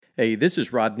Hey, this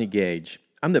is Rodney Gage.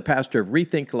 I'm the pastor of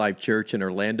Rethink Life Church in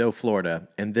Orlando, Florida,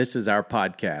 and this is our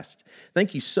podcast.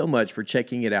 Thank you so much for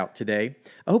checking it out today.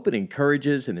 I hope it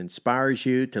encourages and inspires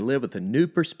you to live with a new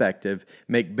perspective,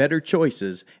 make better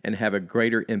choices, and have a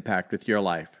greater impact with your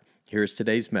life. Here's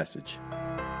today's message.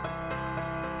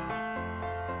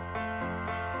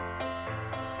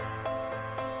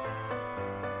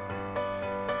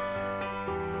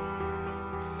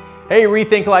 Hey,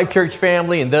 Rethink Life Church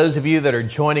family, and those of you that are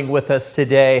joining with us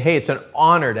today, hey, it's an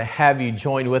honor to have you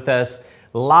join with us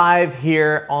live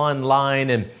here online,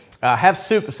 and I have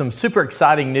some super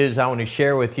exciting news I want to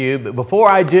share with you. But before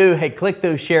I do, hey, click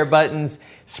those share buttons,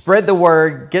 spread the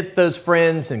word, get those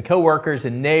friends and coworkers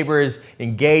and neighbors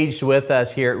engaged with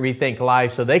us here at Rethink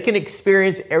Life so they can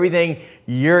experience everything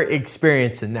you're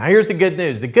experiencing. Now, here's the good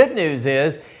news. The good news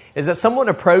is that someone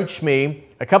approached me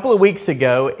a couple of weeks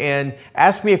ago and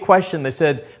asked me a question. They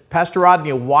said, Pastor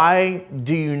Rodney, why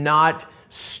do you not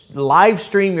live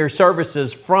stream your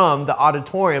services from the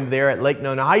auditorium there at Lake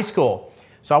Nona High School?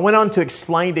 So I went on to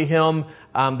explain to him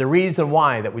the reason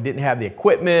why, that we didn't have the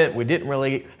equipment, we didn't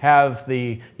really have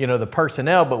the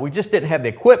personnel, but we just didn't have the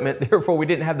equipment, therefore we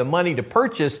didn't have the money to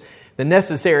purchase the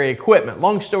necessary equipment.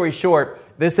 Long story short,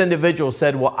 this individual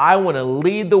said, well, I want to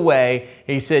lead the way.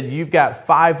 He said, you've got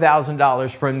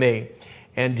 $5,000 from me.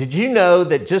 And did you know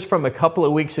that just from a couple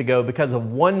of weeks ago, because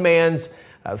of one man's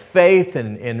faith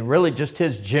and really just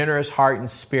his generous heart and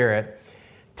spirit,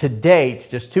 to date,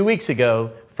 just 2 weeks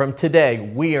ago, from today,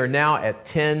 we are now at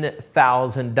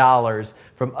 $10,000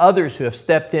 from others who have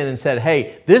stepped in and said,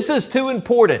 hey, this is too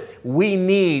important. We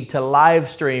need to live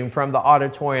stream from the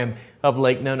auditorium of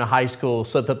Lake Nona High School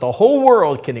so that the whole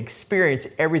world can experience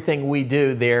everything we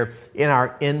do there in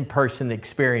our in-person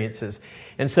experiences.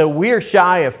 And so we are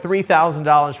shy of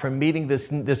 $3,000 from meeting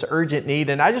this urgent need.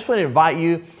 And I just want to invite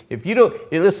you, if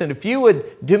you would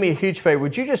do me a huge favor,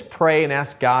 would you just pray and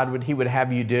ask God what He would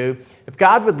have you do? If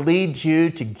God would lead you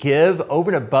to give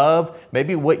over and above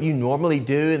maybe what you normally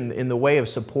do in the way of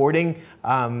supporting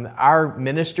our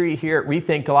ministry here at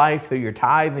Rethink Life through your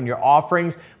tithe and your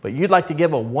offerings, but you'd like to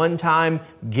give a one-time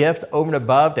gift over and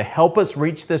above to help us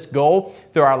reach this goal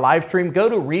through our live stream, go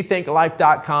to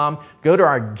rethinklife.com, go to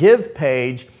our give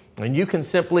page, and you can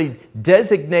simply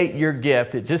designate your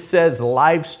gift. It just says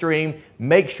live stream.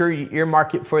 Make sure you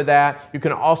earmark it for that. You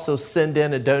can also send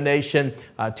in a donation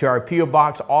to our P.O.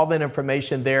 Box. All that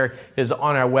information there is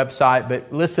on our website.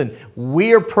 But listen,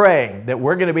 we are praying that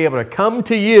we're going to be able to come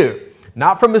to you,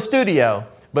 not from the studio,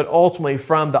 but ultimately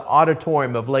from the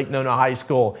auditorium of Lake Nona High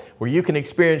School, where you can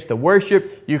experience the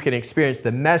worship, you can experience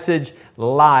the message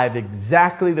live,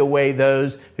 exactly the way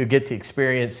those who get to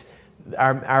experience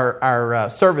our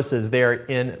services there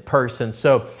in person.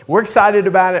 So we're excited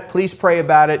about it. Please pray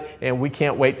about it, and we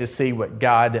can't wait to see what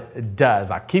God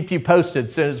does. I'll keep you posted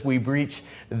as soon as we reach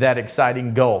that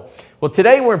exciting goal. Well,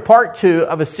 today we're in part 2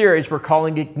 of a series we're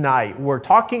calling Ignite. We're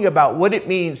talking about what it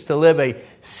means to live a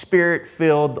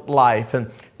Spirit-filled life.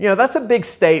 And, that's a big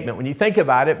statement when you think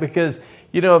about it, because,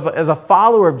 as a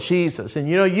follower of Jesus, and,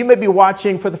 you may be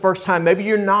watching for the first time, maybe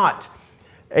you're not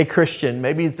a Christian.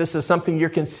 Maybe this is something you're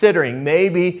considering.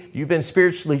 Maybe you've been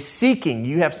spiritually seeking.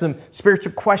 You have some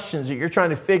spiritual questions that you're trying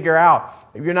to figure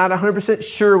out. Maybe you're not 100%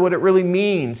 sure what it really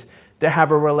means to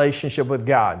have a relationship with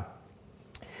God.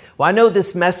 Well, I know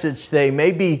this message today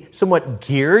may be somewhat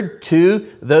geared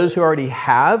to those who already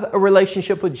have a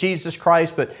relationship with Jesus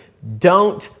Christ, but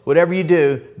whatever you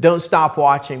do, don't stop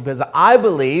watching, because I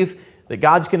believe that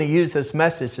God's going to use this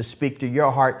message to speak to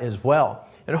your heart as well,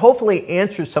 and hopefully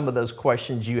answer some of those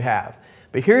questions you have.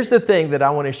 But here's the thing that I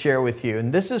want to share with you,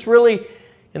 and this is really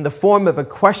in the form of a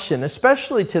question,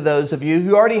 especially to those of you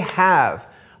who already have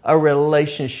a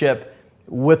relationship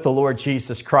with the Lord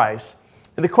Jesus Christ.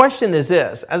 And the question is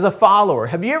this: as a follower,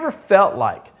 have you ever felt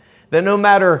like that no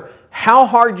matter how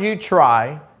hard you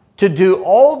try to do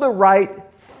all the right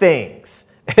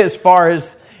things as far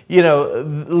as,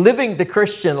 living the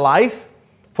Christian life,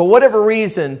 for whatever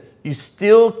reason, you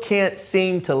still can't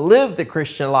seem to live the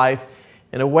Christian life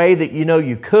in a way that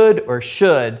you could or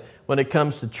should when it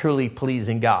comes to truly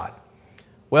pleasing God?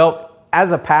 Well,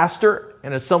 as a pastor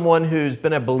and as someone who's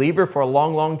been a believer for a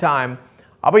long, long time,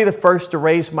 I'll be the first to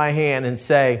raise my hand and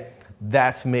say,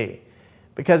 that's me.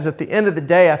 Because at the end of the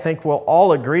day, I think we'll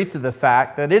all agree to the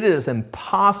fact that it is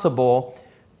impossible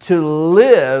to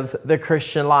live the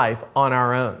Christian life on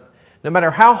our own, no matter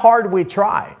how hard we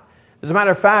try. As a matter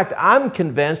of fact, I'm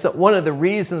convinced that one of the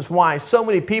reasons why so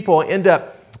many people end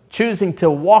up choosing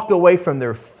to walk away from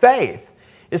their faith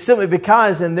is simply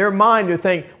because in their mind they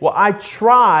think, well, I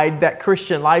tried that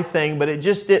Christian life thing, but it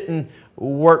just didn't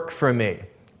work for me.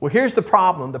 Well, here's the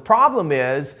problem. The problem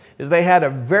is they had a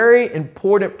very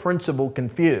important principle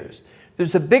confused.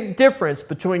 There's a big difference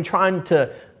between trying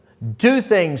to do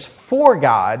things for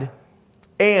God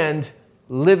and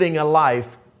living a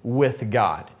life with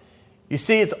God. You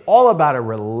see, it's all about a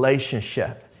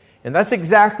relationship. And that's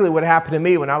exactly what happened to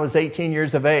me when I was 18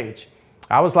 years of age.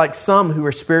 I was like some who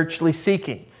were spiritually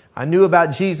seeking. I knew about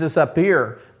Jesus up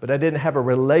here, but I didn't have a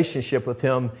relationship with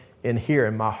Him in here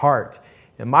in my heart.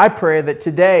 And my prayer that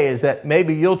today is that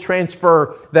maybe you'll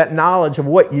transfer that knowledge of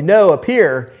what you know up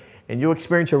here and you'll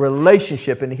experience a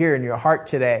relationship in here in your heart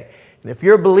today. And if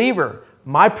you're a believer,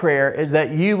 my prayer is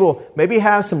that you will maybe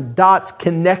have some dots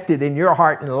connected in your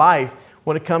heart and life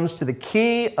when it comes to the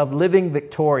key of living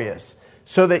victorious,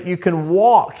 so that you can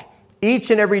walk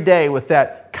each and every day with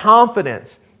that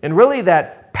confidence and really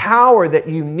that power that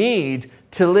you need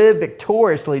to live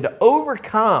victoriously, to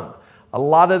overcome a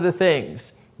lot of the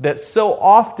things that so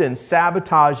often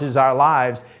sabotages our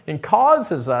lives and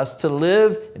causes us to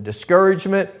live in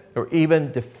discouragement or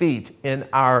even defeat in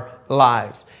our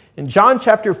lives. In John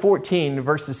chapter 14,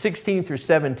 verses 16 through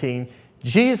 17,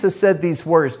 Jesus said these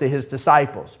words to His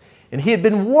disciples. And He had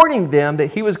been warning them that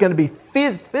He was going to be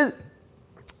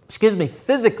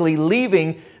physically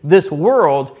leaving this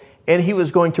world, and He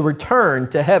was going to return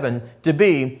to heaven to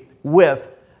be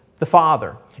with the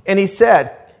Father. And He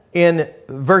said in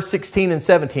verse 16 and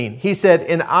 17, He said,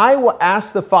 "And I will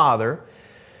ask the Father,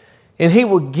 and He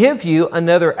will give you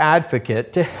another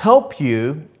advocate to help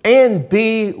you and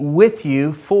be with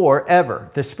you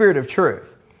forever, the Spirit of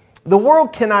truth. The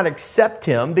world cannot accept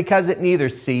Him because it neither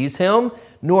sees Him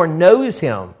nor knows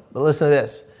Him." But listen to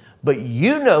this. "But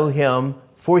you know Him,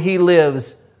 for He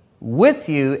lives with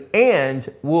you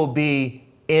and will be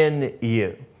in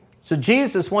you." So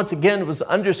Jesus, once again, was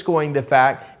underscoring the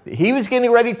fact that He was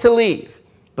getting ready to leave,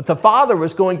 but the Father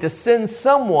was going to send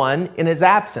someone in His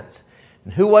absence.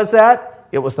 And who was that?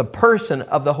 It was the person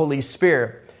of the Holy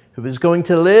Spirit, who was going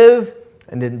to live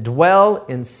and indwell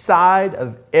inside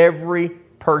of every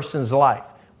person's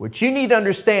life. What you need to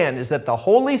understand is that the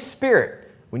Holy Spirit,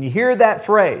 when you hear that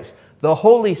phrase, the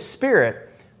Holy Spirit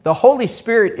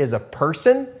is a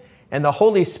person, and the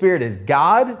Holy Spirit is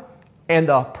God, and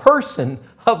the person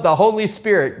of the Holy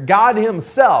Spirit, God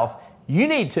Himself, you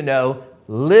need to know,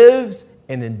 lives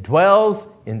and indwells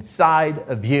inside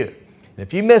of you. And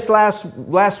if you missed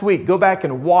last week, go back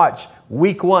and watch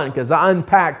week 1, because I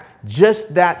unpacked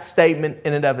just that statement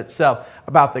in and of itself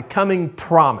about the coming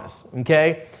promise,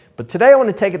 okay? But today I want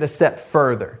to take it a step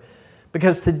further,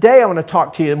 because today I want to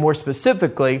talk to you more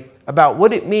specifically about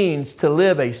what it means to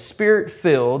live a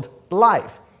Spirit-filled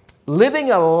life. Living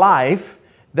a life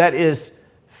that is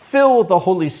filled with the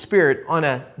Holy Spirit on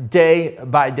a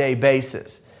day-by-day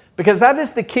basis. Because that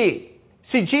is the key.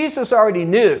 See, Jesus already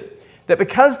knew that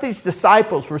because these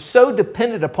disciples were so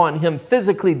dependent upon Him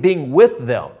physically being with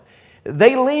them,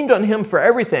 they leaned on Him for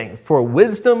everything, for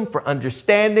wisdom, for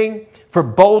understanding, for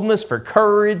boldness, for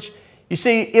courage. You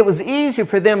see, it was easy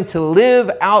for them to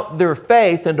live out their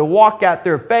faith and to walk out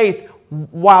their faith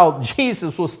while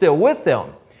Jesus was still with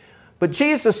them. But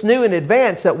Jesus knew in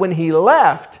advance that when He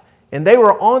left and they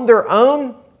were on their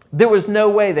own, there was no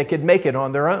way they could make it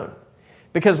on their own,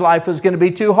 because life was going to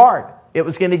be too hard. It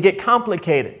was going to get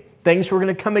complicated. Things were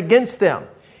going to come against them.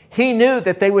 He knew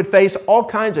that they would face all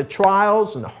kinds of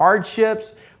trials and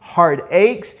hardships,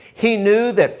 heartaches. He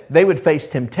knew that they would face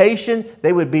temptation.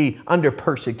 They would be under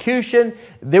persecution.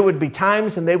 There would be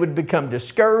times when they would become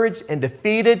discouraged and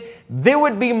defeated. There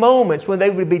would be moments when they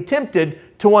would be tempted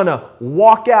to want to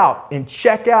walk out and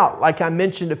check out, like I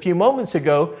mentioned a few moments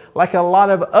ago, like a lot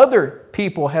of other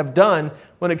people have done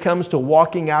when it comes to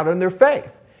walking out on their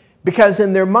faith. Because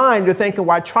in their mind, they're thinking,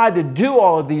 well, I tried to do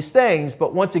all of these things,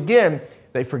 but once again,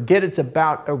 they forget it's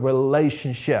about a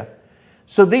relationship.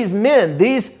 So these men,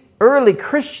 these early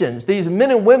Christians, these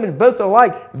men and women, both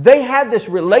alike, they had this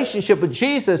relationship with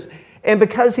Jesus, and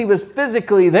because He was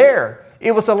physically there,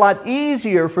 it was a lot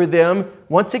easier for them,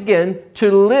 once again,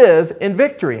 to live in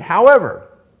victory. However,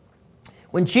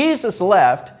 when Jesus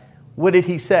left, what did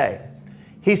He say?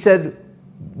 He said,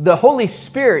 the Holy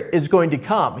Spirit is going to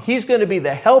come. He's going to be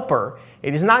the helper.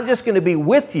 And He's not just going to be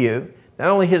with you, not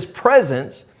only His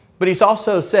presence, but He's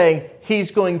also saying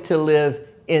He's going to live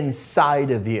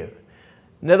inside of you.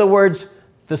 In other words,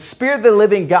 the Spirit of the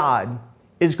living God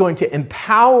is going to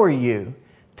empower you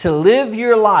to live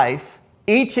your life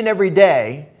each and every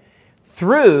day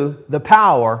through the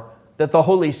power that the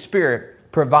Holy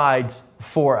Spirit provides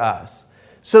for us.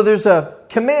 So there's a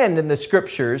command in the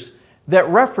Scriptures that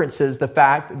references the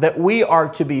fact that we are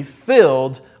to be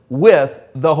filled with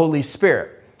the Holy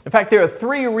Spirit. In fact, there are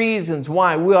 3 reasons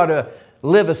why we ought to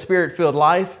live a Spirit-filled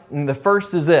life? And the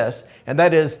first is this, and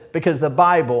that is because the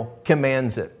Bible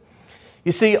commands it.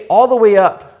 You see, all the way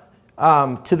up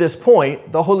to this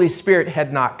point, the Holy Spirit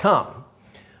had not come.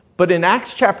 But in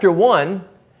Acts chapter 1,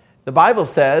 the Bible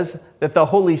says that the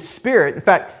Holy Spirit, in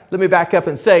fact, let me back up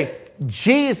and say,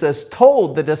 Jesus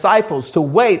told the disciples to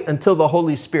wait until the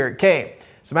Holy Spirit came.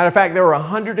 As a matter of fact, there were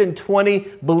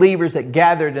 120 believers that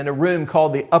gathered in a room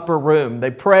called the upper room.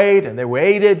 They prayed and they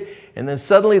waited, and then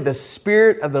suddenly the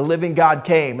Spirit of the living God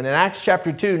came. And in Acts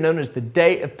chapter 2, known as the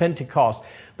day of Pentecost,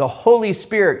 the Holy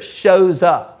Spirit shows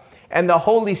up. And the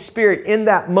Holy Spirit in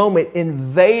that moment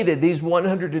invaded these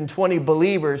 120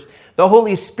 believers. The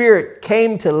Holy Spirit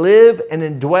came to live and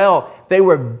indwell. They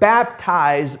were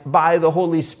baptized by the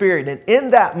Holy Spirit. And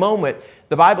in that moment,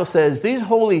 the Bible says these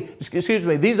early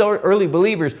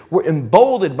believers were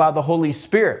emboldened by the Holy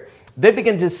Spirit. They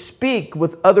began to speak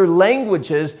with other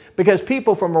languages because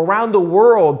people from around the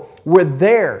world were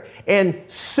there. And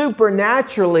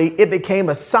supernaturally, it became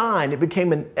a sign, it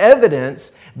became an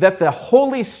evidence that the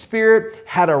Holy Spirit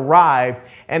had arrived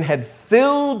and had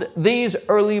filled these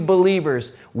early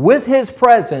believers with His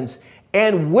presence,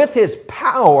 and with His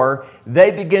power,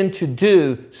 they began to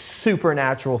do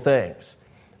supernatural things.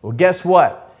 Well, guess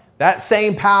what? That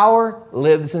same power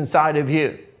lives inside of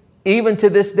you, even to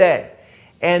this day.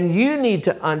 And you need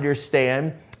to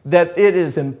understand that it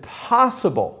is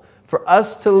impossible for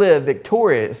us to live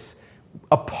victorious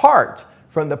apart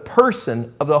from the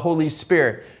person of the Holy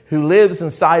Spirit who lives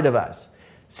inside of us.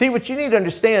 See, what you need to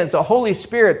understand is the Holy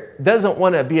Spirit doesn't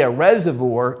want to be a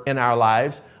reservoir in our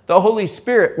lives. The Holy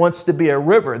Spirit wants to be a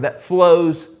river that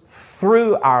flows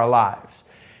through our lives.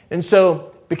 And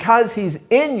so, because He's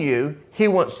in you, He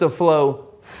wants to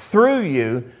flow through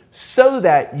you so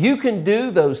that you can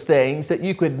do those things that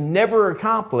you could never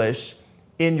accomplish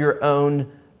in your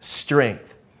own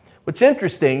strength. What's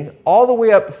interesting, all the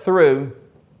way up through,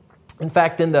 in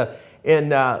fact, in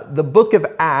the book of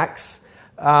Acts,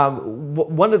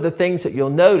 one of the things that you'll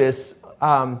notice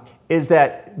is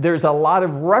that there's a lot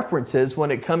of references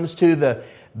when it comes to the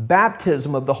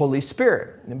baptism of the Holy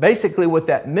Spirit. And basically what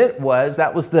that meant was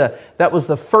that was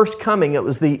the first coming. It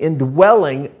was the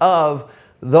indwelling of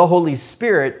the Holy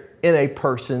Spirit in a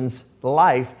person's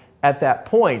life at that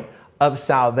point of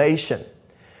salvation.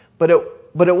 But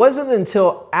it wasn't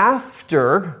until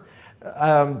after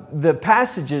the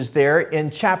passages there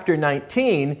in chapter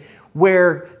 19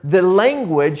 where the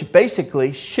language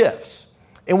basically shifts.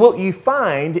 And what you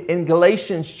find in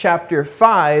Galatians chapter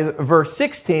 5, verse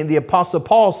 16, the Apostle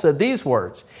Paul said these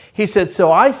words. He said,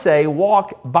 "So I say,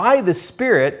 walk by the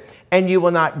Spirit, and you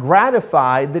will not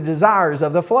gratify the desires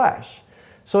of the flesh."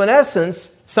 So in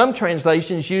essence, some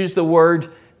translations use the word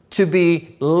to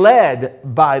be led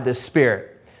by the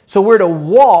Spirit. So we're to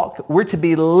walk, we're to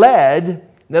be led.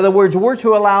 In other words, we're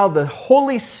to allow the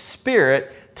Holy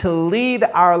Spirit to lead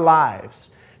our lives,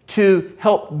 to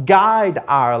help guide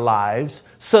our lives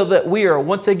so that we are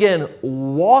once again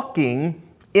walking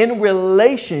in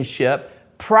relationship,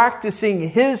 practicing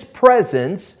His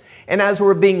presence, and as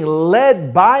we're being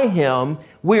led by Him,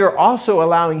 we are also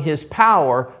allowing His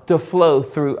power to flow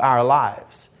through our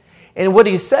lives. And what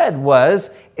he said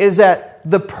is that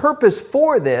the purpose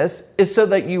for this is so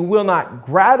that you will not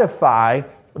gratify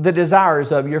the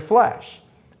desires of your flesh.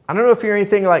 I don't know if you're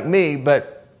anything like me,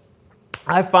 but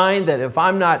I find that if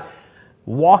I'm not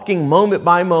walking moment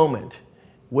by moment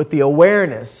with the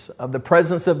awareness of the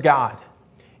presence of God,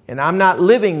 and I'm not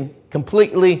living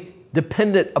completely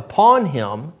dependent upon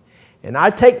Him, and I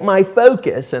take my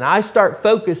focus and I start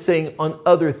focusing on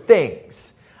other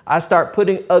things, I start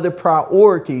putting other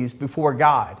priorities before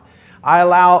God, I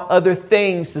allow other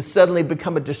things to suddenly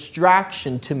become a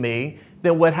distraction to me,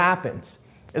 then what happens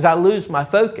is I lose my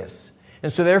focus.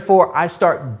 And so therefore I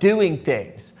start doing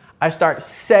things. I start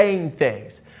saying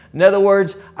things. In other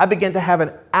words, I begin to have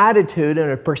an attitude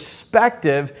and a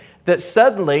perspective that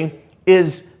suddenly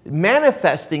is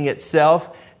manifesting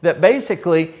itself that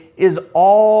basically is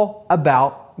all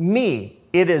about me.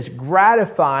 It is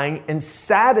gratifying and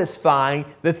satisfying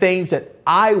the things that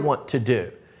I want to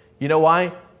do. You know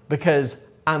why? Because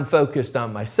I'm focused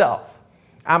on myself.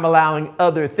 I'm allowing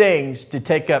other things to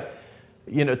take up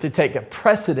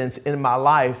precedence in my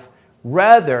life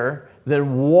rather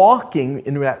than walking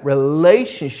in that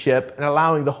relationship and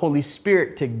allowing the Holy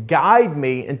Spirit to guide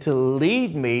me and to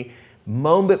lead me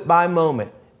moment by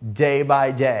moment, day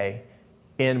by day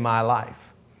in my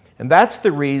life. And that's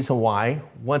the reason why,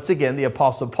 once again, the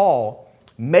Apostle Paul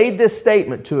made this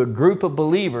statement to a group of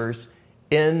believers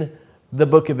in the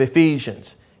book of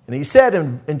Ephesians. And he said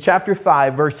in chapter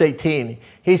 5, verse 18,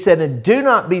 he said, "And do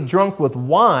not be drunk with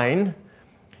wine,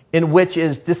 in which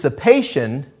is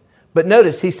dissipation. But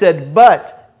notice he said,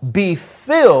 but be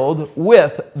filled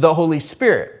with the Holy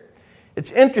Spirit.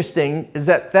 It's interesting is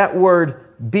that word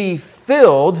be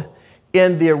filled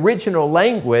in the original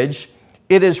language,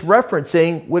 it is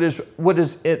referencing what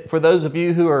is it for those of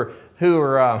you who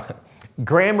are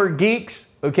grammar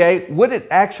geeks, okay? What it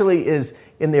actually is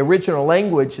in the original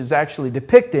language is actually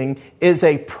depicting is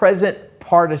a present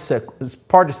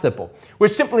participle,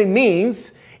 which simply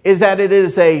means is that it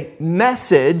is a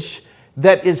message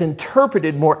that is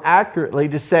interpreted more accurately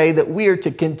to say that we are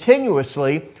to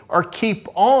continuously or keep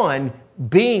on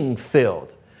being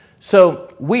filled. So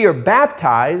we are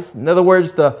baptized. In other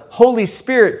words, the Holy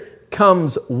Spirit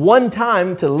comes one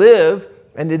time to live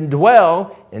and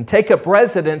indwell and take up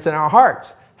residence in our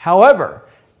hearts. However,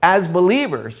 as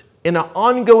believers, in an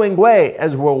ongoing way,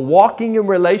 as we're walking in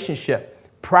relationship,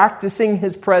 practicing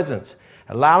His presence,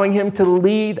 allowing Him to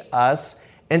lead us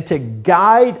and to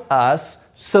guide us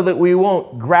so that we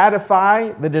won't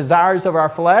gratify the desires of our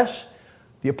flesh,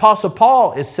 the Apostle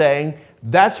Paul is saying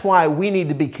that's why we need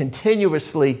to be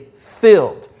continuously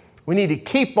filled. We need to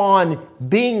keep on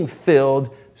being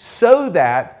filled so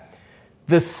that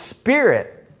the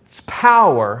Spirit's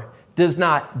power does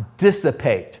not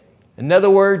dissipate. In other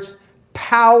words,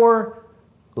 power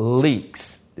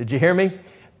leaks. Did you hear me?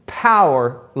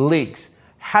 Power leaks.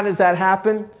 How does that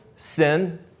happen?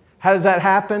 Sin. How does that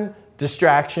happen?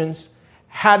 Distractions.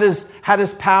 How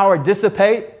does power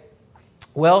dissipate?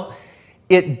 Well,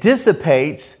 it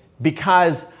dissipates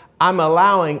because I'm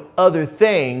allowing other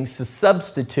things to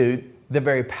substitute the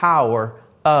very power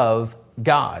of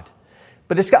God.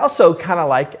 But it's also kind of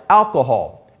like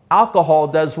alcohol. Alcohol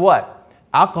does what?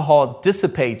 Alcohol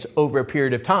dissipates over a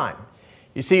period of time.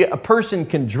 You see, a person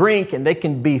can drink and they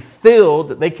can be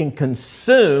filled, they can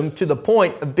consume to the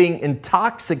point of being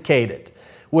intoxicated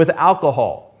with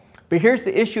alcohol. But here's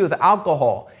the issue with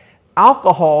alcohol.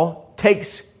 Alcohol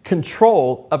takes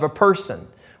control of a person.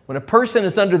 When a person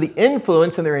is under the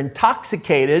influence and they're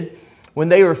intoxicated, when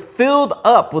they are filled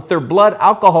up with their blood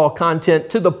alcohol content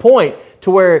to the point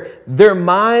to where their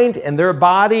mind and their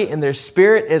body and their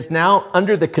spirit is now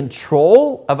under the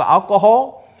control of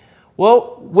alcohol,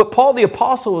 well, what Paul the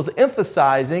Apostle was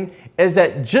emphasizing is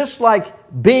that just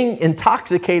like being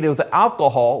intoxicated with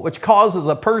alcohol, which causes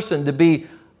a person to be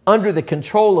under the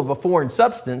control of a foreign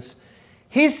substance,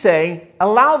 he's saying,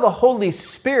 allow the Holy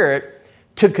Spirit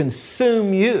to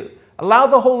consume you. Allow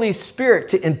the Holy Spirit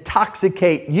to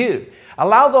intoxicate you.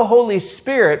 Allow the Holy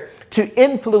Spirit to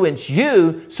influence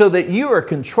you so that you are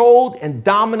controlled and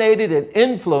dominated and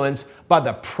influenced by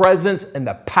the presence and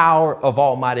the power of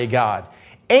Almighty God.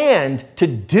 And to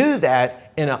do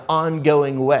that in an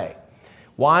ongoing way.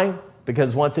 Why?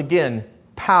 Because once again,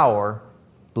 power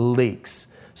leaks.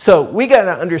 So we got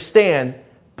to understand,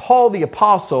 Paul the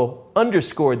Apostle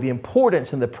underscored the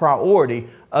importance and the priority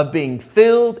of being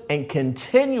filled and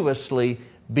continuously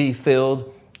be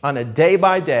filled on a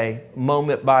day-by-day,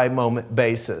 moment-by-moment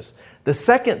basis. The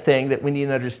second thing that we need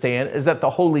to understand is that the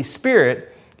Holy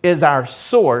Spirit is our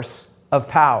source of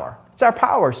power. It's our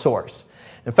power source.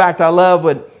 In fact, I love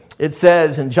what it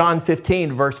says in John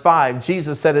 15, verse 5.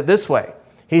 Jesus said it this way.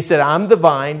 He said, I'm the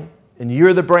vine and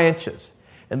you're the branches.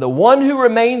 And the one who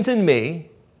remains in me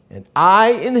and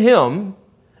I in him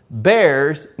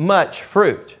bears much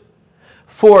fruit.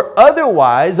 For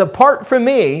otherwise, apart from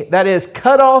me, that is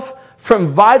cut off from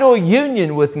vital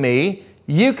union with me,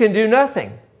 you can do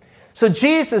nothing. So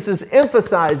Jesus is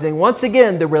emphasizing once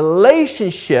again the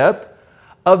relationship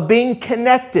of being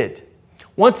connected.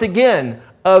 Once again,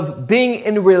 of being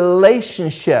in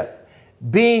relationship,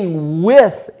 being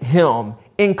with Him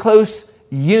in close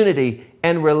unity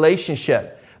and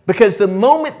relationship. Because the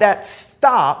moment that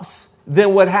stops,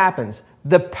 then what happens?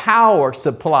 The power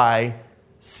supply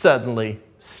suddenly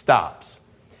stops.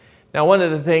 Now, one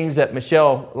of the things that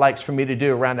Michelle likes for me to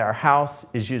do around our house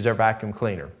is use our vacuum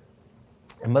cleaner.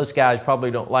 And most guys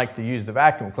probably don't like to use the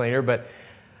vacuum cleaner, but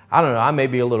I don't know, I may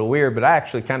be a little weird, but I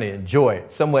actually kind of enjoy it.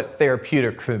 Somewhat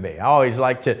therapeutic for me. I always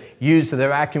like to use the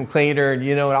vacuum cleaner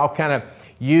and, I'll kind of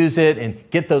use it and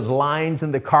get those lines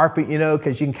in the carpet,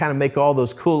 because you can kind of make all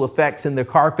those cool effects in the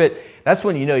carpet. That's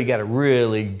when you got a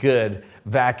really good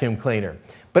vacuum cleaner.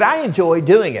 But I enjoy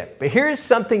doing it. But here's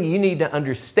something you need to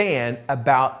understand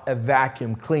about a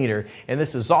vacuum cleaner. And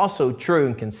this is also true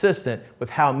and consistent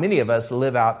with how many of us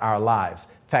live out our lives.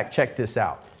 In fact, check this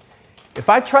out. If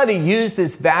I try to use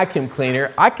this vacuum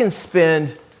cleaner, I can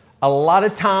spend a lot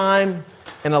of time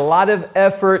and a lot of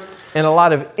effort and a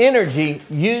lot of energy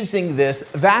using this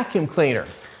vacuum cleaner.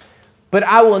 But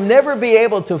I will never be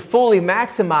able to fully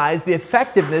maximize the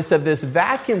effectiveness of this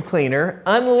vacuum cleaner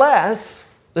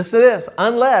unless listen to this,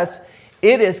 unless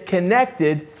it is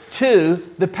connected to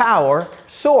the power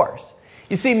source.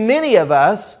 You see, many of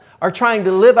us are trying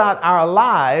to live out our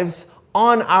lives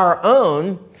on our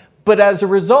own, but as a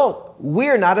result,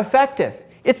 we're not effective.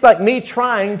 It's like me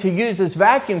trying to use this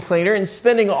vacuum cleaner and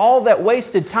spending all that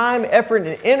wasted time, effort,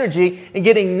 and energy and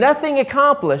getting nothing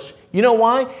accomplished. You know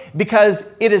why?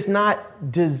 Because it is not,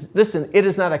 it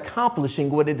is not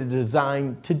accomplishing what it is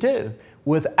designed to do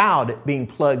without it being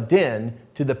plugged in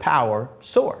to the power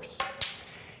source.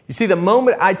 You see, the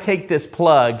moment I take this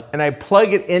plug and I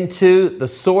plug it into the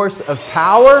source of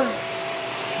power,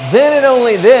 then and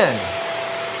only then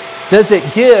does it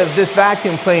give this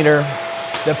vacuum cleaner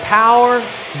the power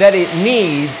that it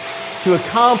needs to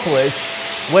accomplish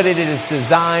what it is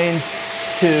designed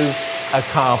to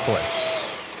accomplish.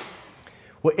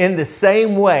 Well, in the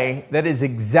same way, that is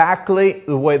exactly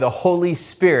the way the Holy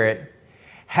Spirit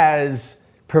has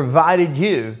provided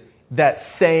you that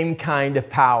same kind of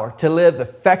power to live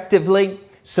effectively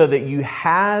so that you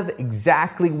have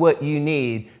exactly what you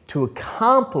need to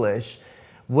accomplish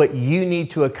what you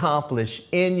need to accomplish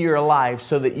in your life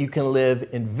so that you can live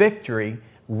in victory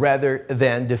rather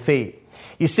than defeat.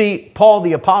 You see, Paul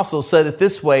the Apostle said it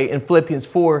this way in Philippians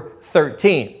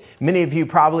 4:13. Many of you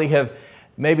probably have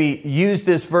maybe used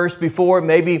this verse before.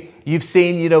 Maybe you've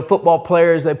seen, football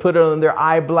players, they put it on their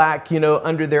eye black,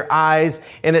 under their eyes.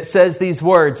 And it says these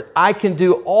words, I can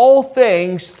do all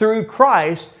things through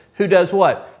Christ who does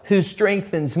what? Who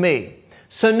strengthens me.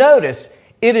 So notice,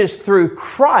 it is through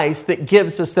Christ that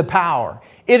gives us the power.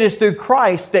 It is through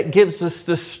Christ that gives us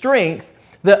the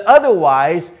strength that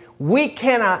otherwise we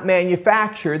cannot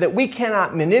manufacture, that we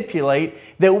cannot manipulate,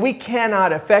 that we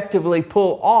cannot effectively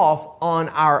pull off on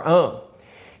our own.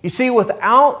 You see,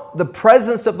 without the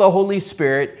presence of the Holy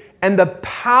Spirit and the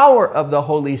power of the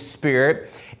Holy Spirit,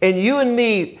 and you and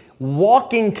me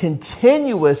walking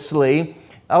continuously,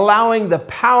 allowing the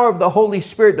power of the Holy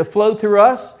Spirit to flow through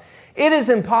us, it is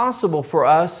impossible for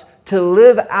us to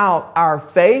live out our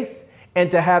faith and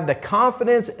to have the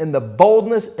confidence and the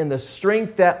boldness and the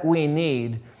strength that we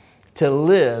need to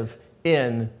live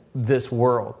in this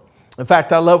world. In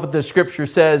fact, I love what the scripture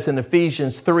says in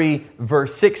Ephesians 3,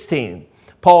 verse 16.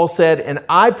 Paul said, and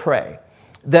I pray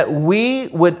that we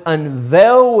would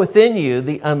unveil within you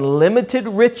the unlimited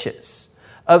riches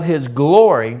of His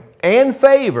glory and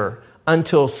favor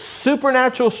until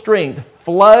supernatural strength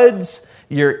floods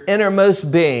your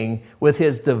innermost being with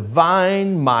His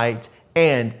divine might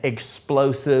and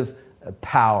explosive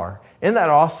power. Isn't that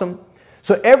awesome?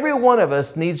 So every one of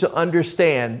us needs to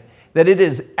understand that it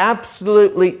is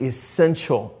absolutely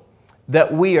essential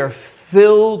that we are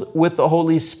filled with the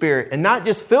Holy Spirit. And not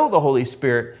just filled with the Holy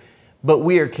Spirit, but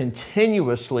we are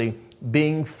continuously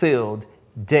being filled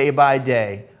day by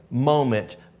day,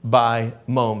 moment by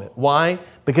moment. Why?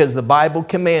 Because the Bible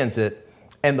commands it,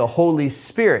 and the Holy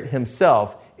Spirit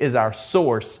Himself is our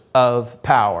source of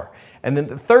power. And then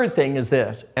the third thing is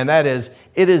this, and that is,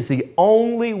 it is the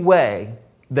only way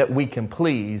that we can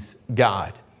please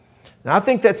God. Now, I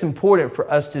think that's important for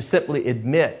us to simply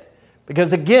admit,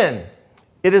 because again,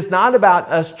 it is not about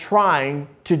us trying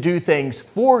to do things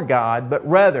for God, but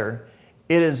rather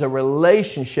it is a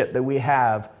relationship that we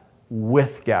have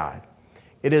with God.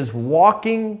 It is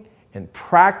walking and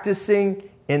practicing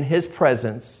in His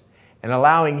presence and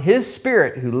allowing His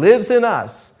Spirit who lives in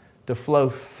us to flow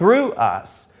through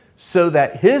us so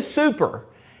that His super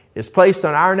is placed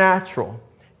on our natural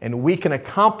and we can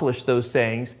accomplish those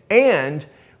things and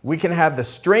we can have the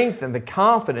strength and the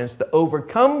confidence to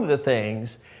overcome the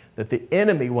things that the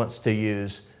enemy wants to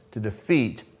use to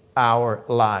defeat our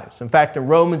lives. In fact, in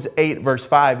Romans 8, verse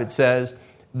 5, it says,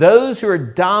 those who are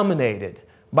dominated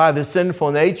by the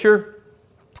sinful nature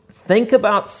think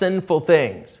about sinful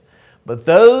things, but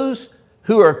those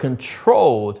who are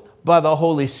controlled by the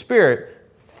Holy Spirit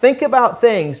think about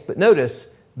things, but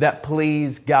notice, that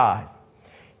please God.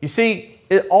 You see,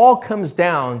 it all comes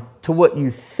down to what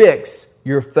you fix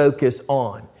your focus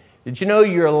on. Did you know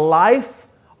your life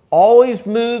always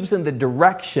moves in the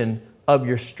direction of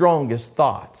your strongest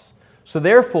thoughts? So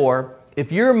therefore,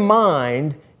 if your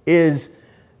mind is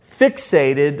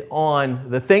fixated on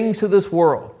the things of this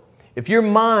world, if your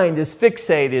mind is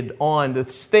fixated on the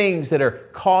things that are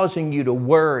causing you to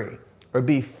worry or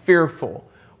be fearful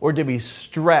or to be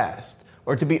stressed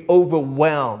or to be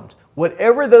overwhelmed,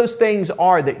 whatever those things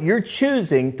are that you're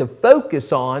choosing to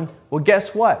focus on, well,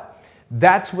 guess what?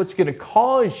 That's what's going to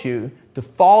cause you to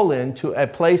fall into a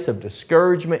place of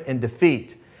discouragement and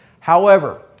defeat.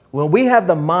 However, when we have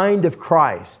the mind of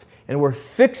Christ and we're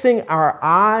fixing our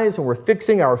eyes and we're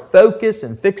fixing our focus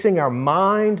and fixing our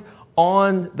mind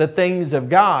on the things of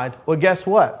God, well, guess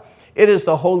what? It is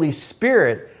the Holy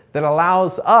Spirit that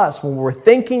allows us, when we're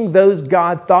thinking those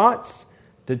God thoughts,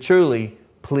 to truly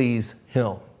please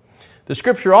Him. The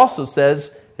Scripture also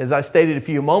says, as I stated a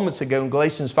few moments ago in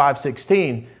Galatians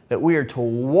 5:16, that we are to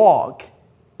walk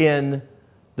in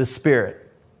the Spirit.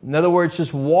 In other words,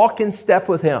 just walk in step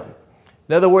with Him.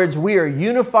 In other words, we are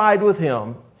unified with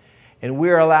Him, and we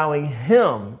are allowing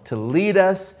Him to lead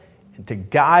us and to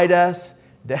guide us,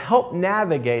 to help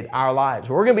navigate our lives.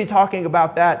 We're going to be talking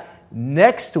about that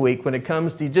next week when it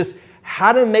comes to just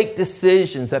how to make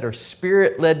decisions that are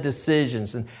Spirit-led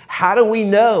decisions, and how do we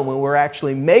know when we're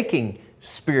actually making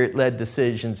Spirit-led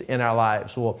decisions in our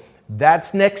lives. Well,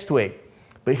 that's next week.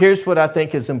 But here's what I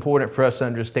think is important for us to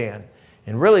understand,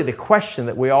 and really the question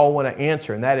that we all want to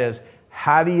answer, and that is,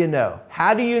 how do you know?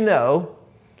 How do you know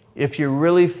if you're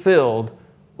really filled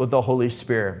with the Holy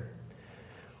Spirit?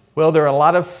 Well, there are a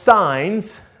lot of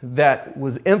signs that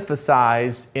was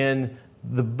emphasized in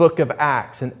the book of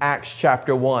Acts, in Acts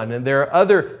chapter 1. And there are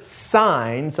other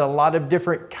signs, a lot of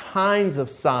different kinds of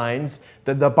signs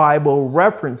that the Bible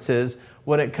references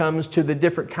when it comes to the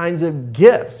different kinds of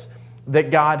gifts that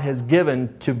God has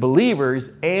given to believers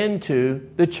and to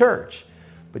the church.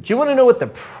 But you want to know what the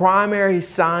primary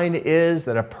sign is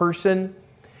that a person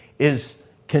is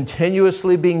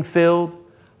continuously being filled,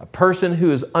 a person who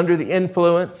is under the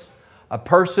influence, a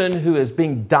person who is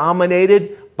being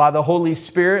dominated by the Holy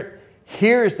Spirit?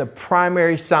 Here's the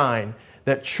primary sign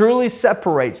that truly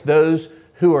separates those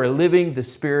who are living the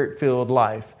Spirit-filled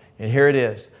life. And here it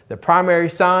is. The primary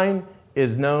sign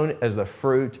is known as the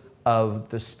fruit of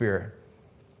the Spirit.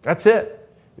 That's it.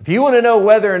 If you want to know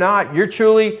whether or not you're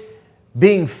truly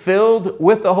being filled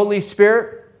with the Holy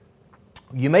Spirit,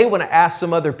 you may want to ask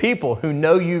some other people who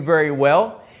know you very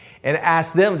well and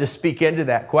ask them to speak into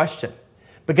that question.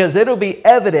 Because it'll be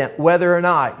evident whether or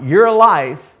not your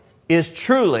life is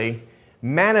truly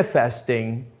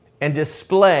manifesting and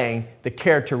displaying the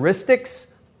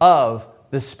characteristics of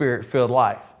the Spirit-filled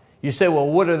life. You say, well,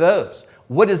 what are those?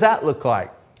 What does that look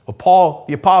like? Well, Paul,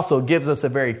 the apostle, gives us a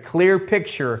very clear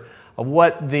picture of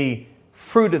what the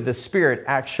fruit of the Spirit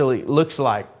actually looks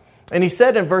like. And he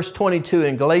said in verse 22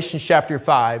 in Galatians chapter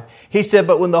 5, he said,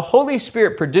 but when the Holy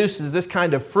Spirit produces this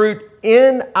kind of fruit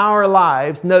in our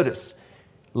lives, notice,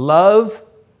 love,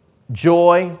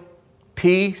 joy,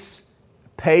 peace,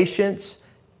 patience,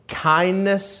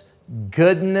 kindness,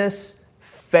 goodness,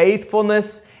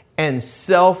 faithfulness, and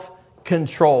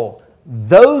self-control.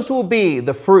 Those will be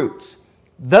the fruits.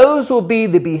 Those will be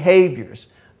the behaviors.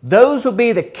 Those will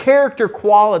be the character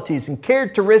qualities and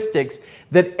characteristics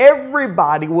that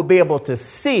everybody will be able to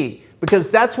see, because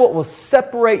that's what will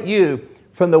separate you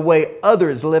from the way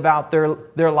others live out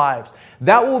their lives.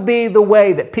 That will be the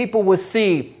way that people will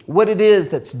see what it is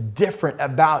that's different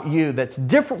about you, that's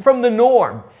different from the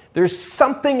norm. There's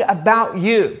something about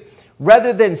you.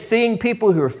 Rather than seeing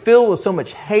people who are filled with so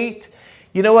much hate,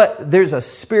 you know what? There's a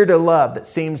spirit of love that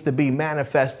seems to be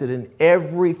manifested in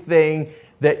everything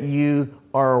that you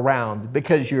are around,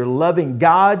 because you're loving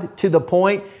God to the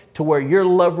point to where your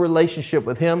love relationship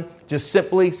with Him just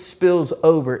simply spills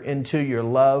over into your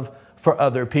love for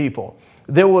other people.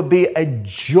 There will be a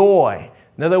joy.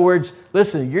 In other words,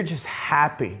 listen, you're just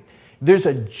happy. There's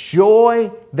a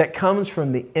joy that comes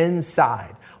from the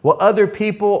inside. While other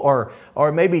people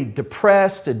are maybe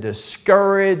depressed and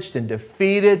discouraged and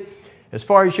defeated, as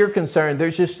far as you're concerned,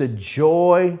 there's just a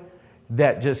joy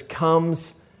that just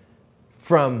comes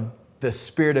from the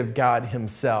Spirit of God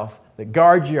Himself that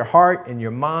guards your heart and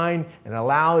your mind and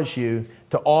allows you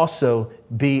to also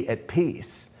be at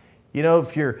peace. You know,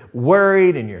 if you're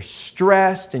worried and you're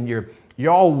stressed and you're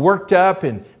all worked up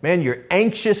and, man, you're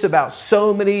anxious about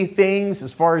so many things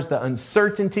as far as the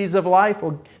uncertainties of life,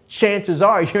 well, chances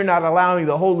are you're not allowing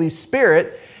the Holy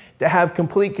Spirit to have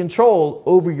complete control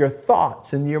over your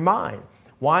thoughts and your mind.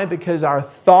 Why? Because our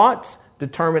thoughts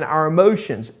determine our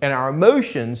emotions, and our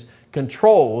emotions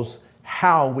controls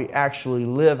how we actually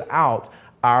live out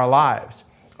our lives.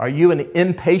 Are you an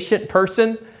impatient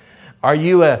person? Are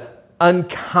you an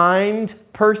unkind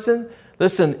person?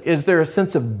 Listen, is there a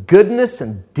sense of goodness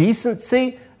and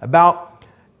decency about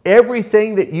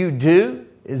everything that you do?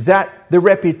 Is that the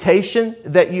reputation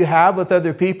that you have with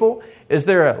other people? Is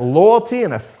there a loyalty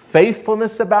and a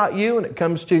faithfulness about you when it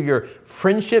comes to your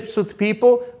friendships with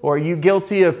people? Or are you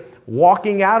guilty of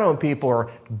walking out on people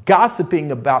or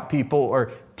gossiping about people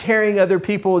or tearing other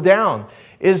people down?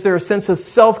 Is there a sense of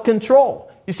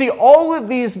self-control? You see, all of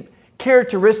these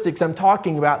characteristics I'm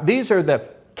talking about, these are the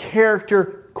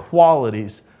character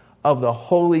qualities of the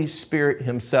Holy Spirit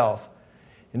Himself.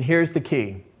 And here's the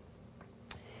key.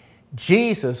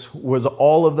 Jesus was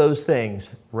all of those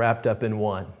things wrapped up in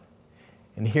one.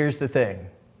 And here's the thing.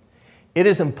 It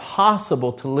is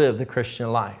impossible to live the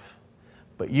Christian life,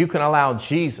 but you can allow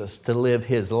Jesus to live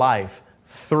His life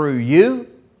through you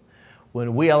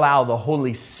when we allow the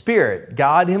Holy Spirit,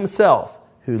 God Himself,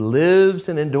 who lives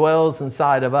and indwells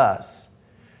inside of us,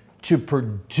 to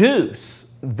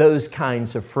produce those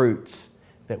kinds of fruits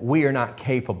that we are not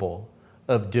capable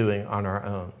of doing on our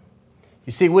own.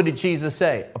 You see, what did Jesus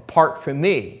say? Apart from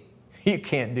me, you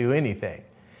can't do anything.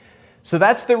 So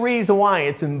that's the reason why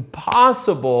it's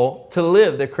impossible to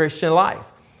live the Christian life.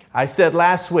 I said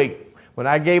last week, when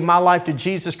I gave my life to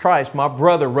Jesus Christ, my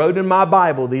brother wrote in my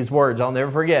Bible these words. I'll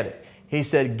never forget it. He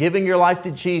said, giving your life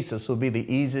to Jesus will be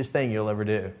the easiest thing you'll ever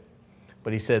do.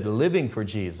 But he said, living for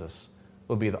Jesus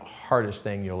will be the hardest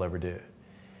thing you'll ever do.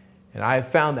 And I have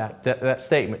found that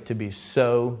statement to be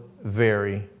so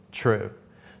very true.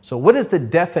 So what is the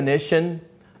definition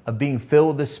of being filled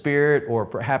with the Spirit, or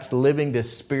perhaps living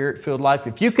this Spirit-filled life?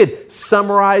 If you could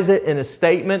summarize it in a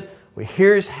statement, well,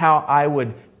 here's how I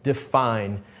would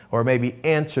define or maybe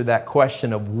answer that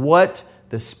question of what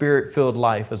the Spirit-filled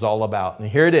life is all about. And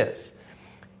here it is.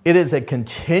 It is a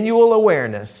continual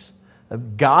awareness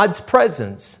of God's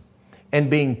presence and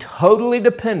being totally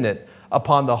dependent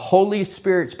upon the Holy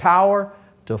Spirit's power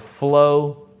to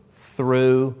flow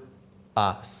through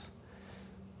us.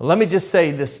 Let me just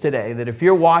say this today, that if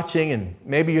you're watching and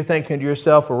maybe you're thinking to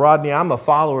yourself, well, Rodney, I'm a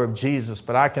follower of Jesus,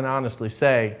 but I can honestly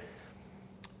say,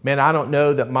 man, I don't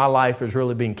know that my life is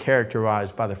really being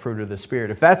characterized by the fruit of the Spirit.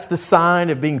 If that's the sign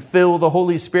of being filled with the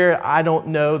Holy Spirit, I don't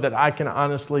know that I can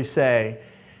honestly say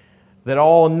that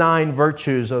all 9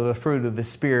 virtues of the fruit of the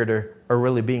Spirit are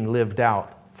really being lived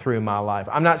out through my life.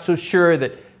 I'm not so sure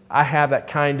that I have that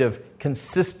kind of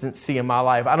consistency in my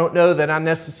life. I don't know that I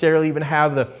necessarily even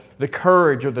have the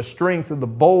courage or the strength or the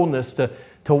boldness to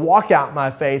walk out my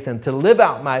faith and to live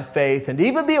out my faith and to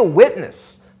even be a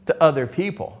witness to other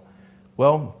people.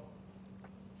 Well,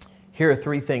 here are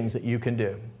 3 things that you can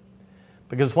do.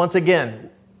 Because once again,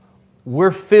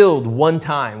 we're filled one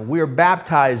time. We're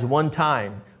baptized one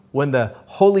time when the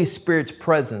Holy Spirit's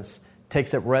presence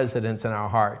takes up residence in our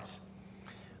hearts.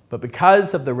 But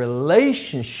because of the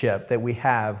relationship that we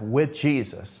have with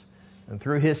Jesus and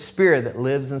through His Spirit that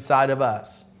lives inside of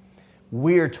us,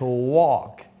 we are to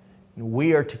walk and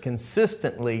we are to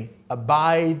consistently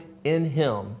abide in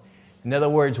Him. In other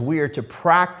words, we are to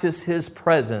practice His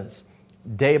presence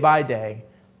day by day,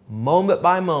 moment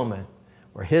by moment,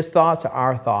 where His thoughts are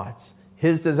our thoughts,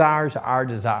 His desires are our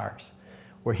desires,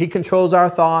 where He controls our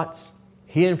thoughts,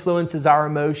 He influences our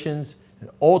emotions, and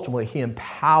ultimately He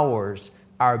empowers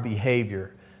our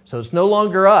behavior. So it's no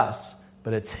longer us,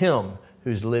 but it's Him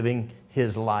who's living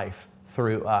His life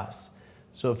through us.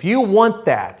 So if you want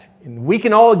that, and we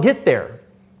can all get there,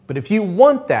 but if you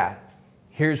want that,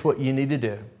 here's what you need to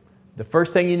do. The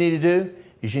first thing you need to do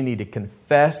is you need to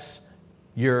confess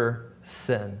your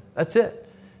sin. That's it.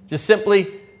 Just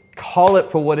simply call it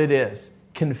for what it is.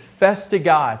 Confess to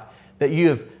God that you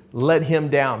have let Him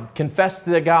down. Confess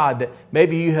to God that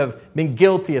maybe you have been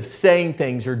guilty of saying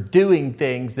things or doing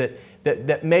things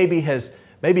that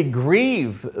maybe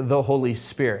grieve the Holy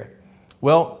Spirit.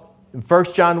 Well, in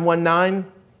 1 John 1:9,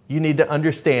 you need to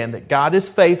understand that God is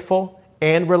faithful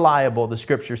and reliable, the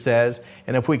Scripture says.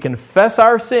 And if we confess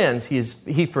our sins,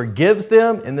 He forgives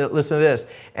them, and listen to this,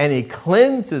 and He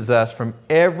cleanses us from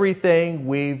everything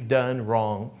we've done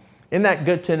wrong. Isn't that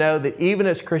good to know that even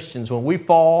as Christians, when we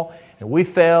fall and we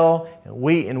fail and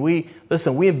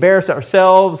we embarrass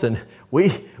ourselves and we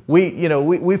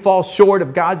fall short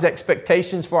of God's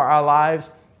expectations for our lives,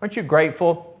 aren't you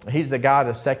grateful He's the God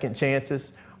of second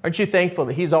chances? Aren't you thankful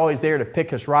that He's always there to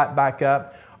pick us right back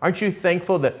up? Aren't you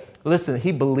thankful that, listen,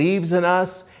 He believes in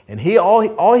us, and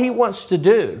all He wants to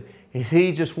do is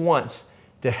He just wants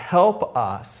to help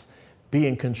us be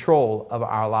in control of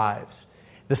our lives.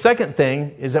 The second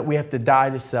thing is that we have to die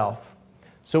to self.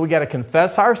 So we got to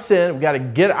confess our sin. We got to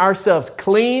get ourselves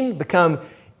clean, become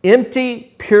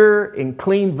empty, pure, and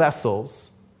clean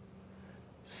vessels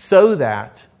so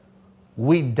that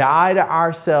we die to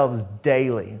ourselves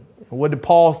daily. What did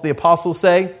Paul, the apostle,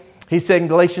 say? He said in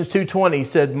Galatians 2:20, he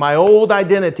said, my old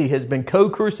identity has been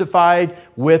co-crucified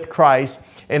with Christ,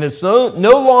 and it's no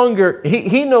longer,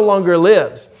 he no longer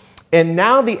lives. And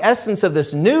now the essence of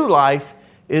this new life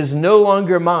is no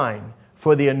longer mine,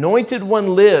 for the Anointed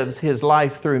One lives His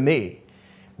life through me.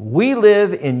 We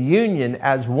live in union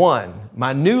as one.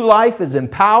 My new life is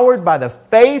empowered by the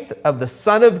faith of the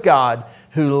Son of God,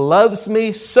 who loves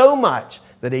me so much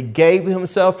that He gave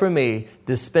Himself for me,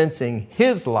 dispensing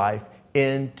His life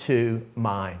into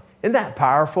mine. Isn't that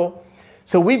powerful?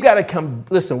 So we've got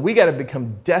to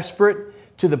become desperate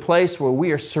to the place where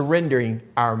we are surrendering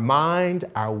our mind,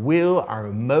 our will, our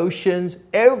emotions,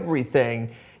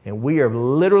 everything, and we are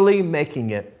literally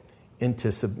making it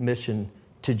into submission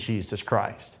to Jesus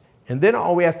Christ. And then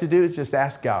all we have to do is just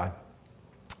ask God.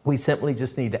 We simply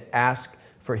just need to ask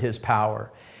for His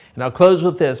power. And I'll close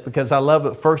with this because I love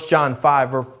what 1 John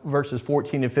 5 verses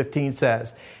 14 and 15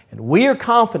 says. And we are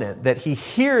confident that He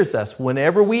hears us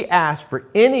whenever we ask for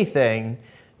anything,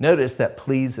 notice, that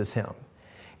pleases Him.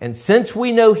 And since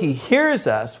we know He hears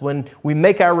us when we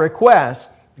make our requests,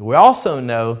 we also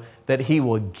know that He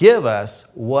will give us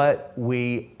what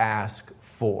we ask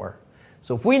for.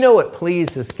 So if we know it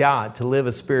pleases God to live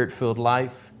a Spirit-filled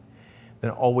life, then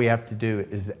all we have to do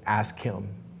is ask Him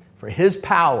for His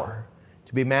power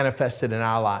to be manifested in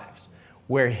our lives,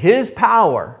 where His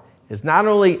power is not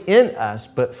only in us,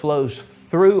 but flows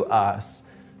through us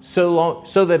so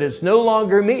that it's no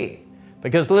longer me.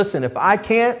 Because listen, if I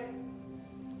can't,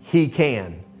 He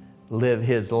can live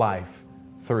His life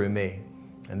through me.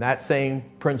 And that same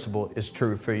principle is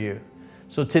true for you.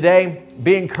 So today,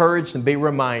 be encouraged and be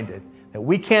reminded that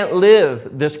we can't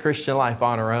live this Christian life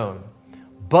on our own,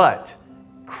 but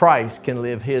Christ can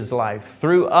live His life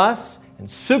through us, and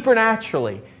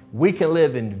supernaturally, we can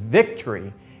live in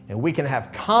victory, and we can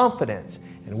have confidence,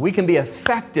 and we can be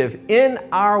effective in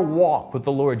our walk with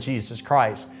the Lord Jesus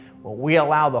Christ when we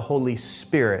allow the Holy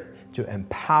Spirit to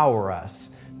empower us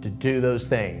to do those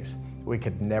things we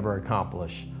could never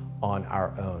accomplish on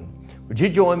our own. Would you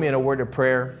join me in a word of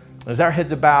prayer? As our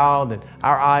heads are bowed and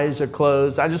our eyes are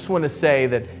closed, I just want to say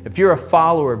that if you're a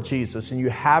follower of Jesus and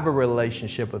you have a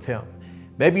relationship with Him,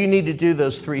 maybe you need to do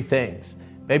those three things.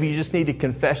 Maybe you just need to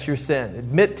confess your sin,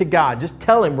 admit to God, just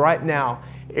tell Him right now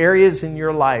areas in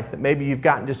your life that maybe you've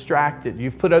gotten distracted,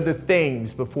 you've put other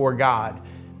things before God,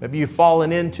 maybe you've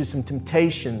fallen into some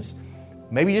temptations.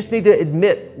 Maybe you just need to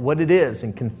admit what it is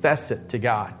and confess it to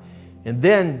God. And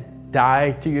then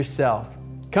die to yourself.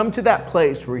 Come to that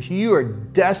place where you are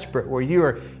desperate, where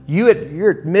you're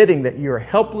admitting that you are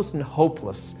helpless and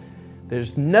hopeless.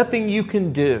 There's nothing you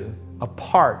can do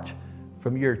apart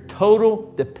from your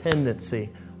total dependency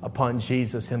upon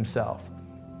Jesus Himself.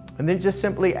 And then just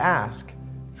simply ask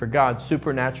for God's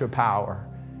supernatural power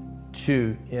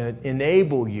to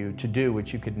enable you to do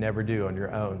what you could never do on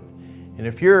your own. And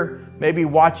if you're maybe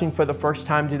watching for the first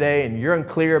time today and you're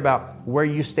unclear about where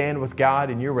you stand with God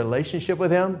and your relationship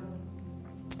with Him,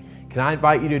 can I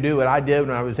invite you to do what I did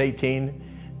when I was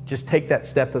 18? Just take that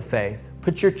step of faith.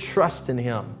 Put your trust in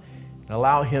Him and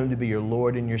allow Him to be your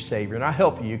Lord and your Savior. And I'll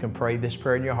help you. You can pray this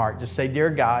prayer in your heart. Just say, Dear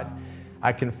God,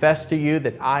 I confess to You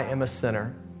that I am a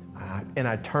sinner and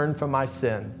I turn from my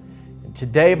sin. And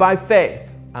today by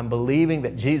faith, I'm believing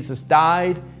that Jesus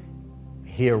died.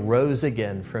 He arose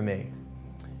again for me.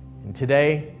 And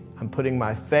today, I'm putting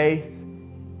my faith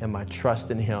and my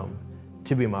trust in Him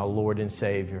to be my Lord and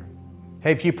Savior.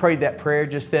 Hey, if you prayed that prayer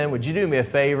just then, would you do me a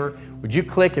favor? Would you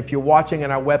click, if you're watching on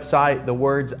our website, the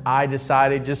words, I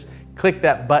decided, just click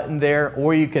that button there,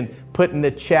 or you can put in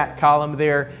the chat column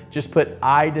there, just put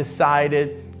I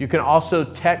decided. You can also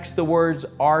text the words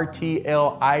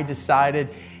RTL, I decided,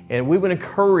 and we would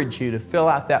encourage you to fill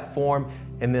out that form,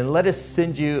 and then let us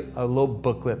send you a little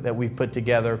booklet that we've put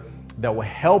together that will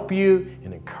help you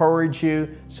and encourage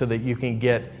you so that you can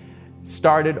get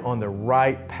started on the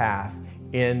right path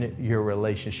in your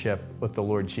relationship with the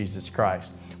Lord Jesus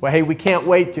Christ. Well, hey, we can't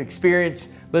wait to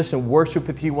experience, worship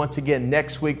with you once again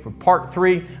next week for part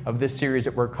 3 of this series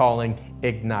that we're calling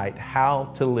Ignite, How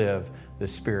to Live the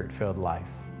Spirit-Filled Life.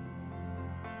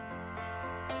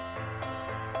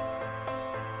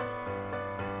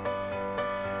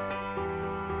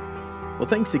 Well,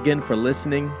 thanks again for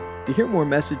listening. To hear more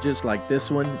messages like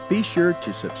this one, be sure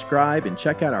to subscribe and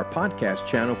check out our podcast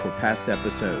channel for past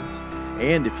episodes.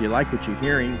 And if you like what you're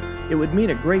hearing, it would mean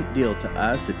a great deal to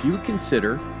us if you would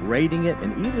consider rating it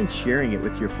and even sharing it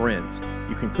with your friends.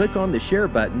 You can click on the share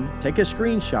button, take a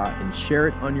screenshot, and share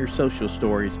it on your social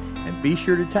stories, and be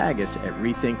sure to tag us at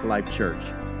Rethink Life Church.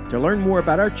 To learn more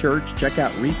about our church, check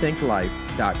out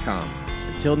rethinklife.com.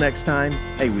 Until next time,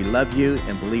 hey, we love you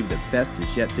and believe the best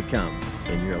is yet to come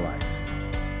in your life.